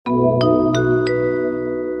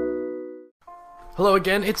Hello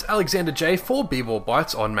again, it's Alexander J for B-Ball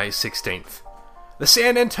Bites on May 16th. The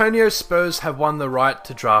San Antonio Spurs have won the right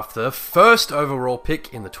to draft the first overall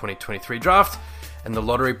pick in the 2023 draft, and the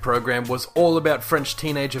lottery program was all about French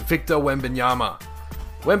teenager Victor Wembanyama.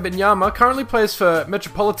 Wembanyama currently plays for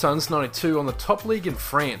Metropolitans 92 on the top league in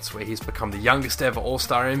France, where he's become the youngest ever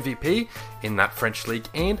All-Star MVP in that French league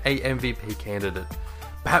and a MVP candidate.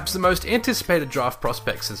 Perhaps the most anticipated draft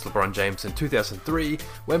prospect since LeBron James in 2003,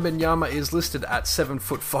 Wembanyama is listed at 7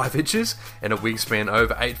 foot 5 inches and a wingspan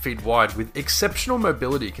over 8 feet wide with exceptional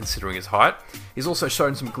mobility considering his height. He's also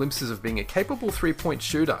shown some glimpses of being a capable three-point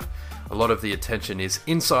shooter. A lot of the attention is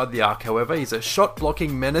inside the arc, however. He's a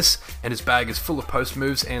shot-blocking menace and his bag is full of post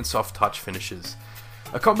moves and soft touch finishes.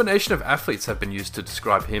 A combination of athletes have been used to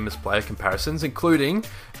describe him as player comparisons, including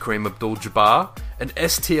Kareem Abdul-Jabbar, an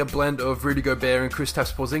S-tier blend of Rudy Gobert and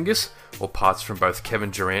Kristaps Porzingis, or parts from both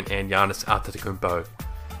Kevin Durant and Giannis Antetokounmpo.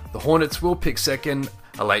 The Hornets will pick second.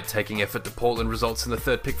 A late-taking effort to Portland results in the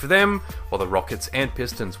third pick for them, while the Rockets and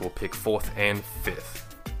Pistons will pick fourth and fifth.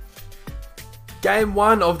 Game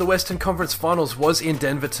 1 of the Western Conference Finals was in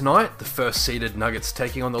Denver tonight, the first-seeded Nuggets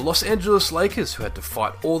taking on the Los Angeles Lakers, who had to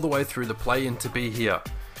fight all the way through the play-in to be here.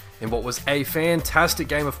 In what was a fantastic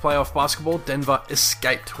game of playoff basketball, Denver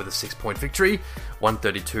escaped with a 6-point victory,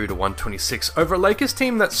 132-126, over a Lakers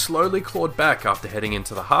team that slowly clawed back after heading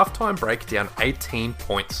into the halftime break down 18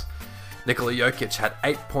 points. Nikola Jokic had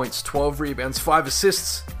 8 points, 12 rebounds, 5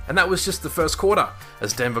 assists, and that was just the first quarter,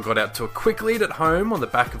 as Denver got out to a quick lead at home on the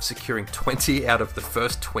back of securing 20 out of the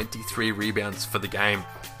first 23 rebounds for the game.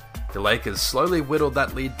 The Lakers slowly whittled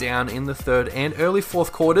that lead down in the third and early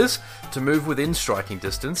fourth quarters to move within striking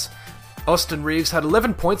distance. Austin Reeves had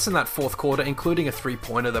 11 points in that fourth quarter, including a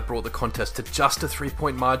three-pointer that brought the contest to just a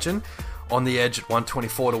 3-point margin, on the edge at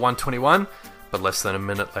 124-121. But less than a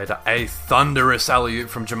minute later, a thunderous alley-oop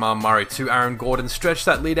from Jamal Murray to Aaron Gordon stretched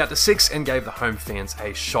that lead out to 6 and gave the home fans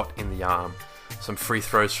a shot in the arm. Some free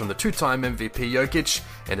throws from the two-time MVP Jokic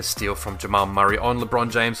and a steal from Jamal Murray on LeBron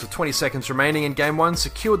James with 20 seconds remaining in Game 1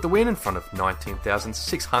 secured the win in front of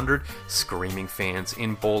 19,600 screaming fans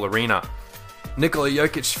in Ball Arena. Nikola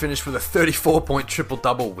Jokic finished with a 34-point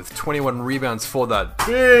triple-double with 21 rebounds for that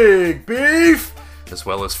big beef, as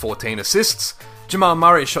well as 14 assists. Jamal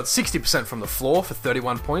Murray shot 60% from the floor for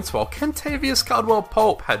 31 points, while Kentavious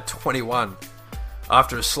Caldwell-Pope had 21.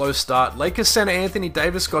 After a slow start, Lakers center Anthony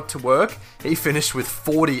Davis got to work. He finished with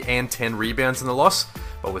 40 and 10 rebounds in the loss,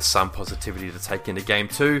 but with some positivity to take into Game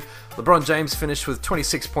 2. LeBron James finished with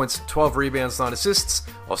 26 points, 12 rebounds, 9 assists.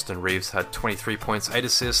 Austin Reeves had 23 points, 8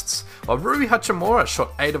 assists, while Rui Hachimura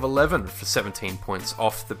shot 8 of 11 for 17 points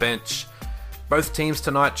off the bench. Both teams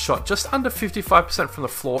tonight shot just under 55% from the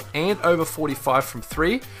floor and over 45% from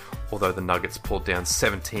 3, although the Nuggets pulled down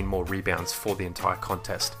 17 more rebounds for the entire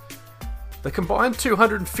contest. The combined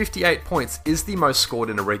 258 points is the most scored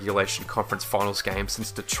in a regulation conference finals game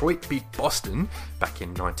since Detroit beat Boston back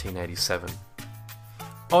in 1987.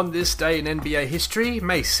 On this day in NBA history,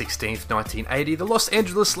 May 16th, 1980, the Los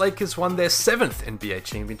Angeles Lakers won their 7th NBA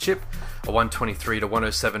championship, a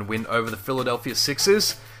 123-107 win over the Philadelphia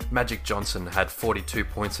Sixers. Magic Johnson had 42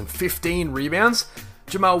 points and 15 rebounds.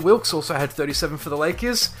 Jamal Wilkes also had 37 for the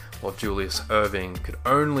Lakers, while Julius Erving could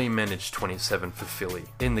only manage 27 for Philly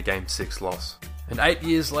in the Game 6 loss. And 8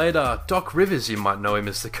 years later, Doc Rivers, you might know him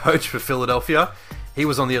as the coach for Philadelphia, he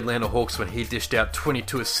was on the Atlanta Hawks when he dished out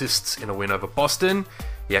 22 assists in a win over Boston.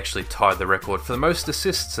 He actually tied the record for the most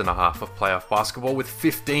assists in a half of playoff basketball with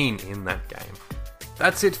 15 in that game.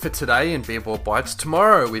 That's it for today in B-Ball Bites.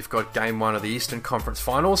 Tomorrow we've got Game 1 of the Eastern Conference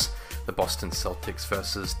Finals, the Boston Celtics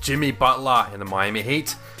versus Jimmy Butler in the Miami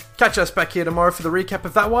Heat. Catch us back here tomorrow for the recap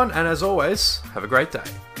of that one, and as always, have a great day.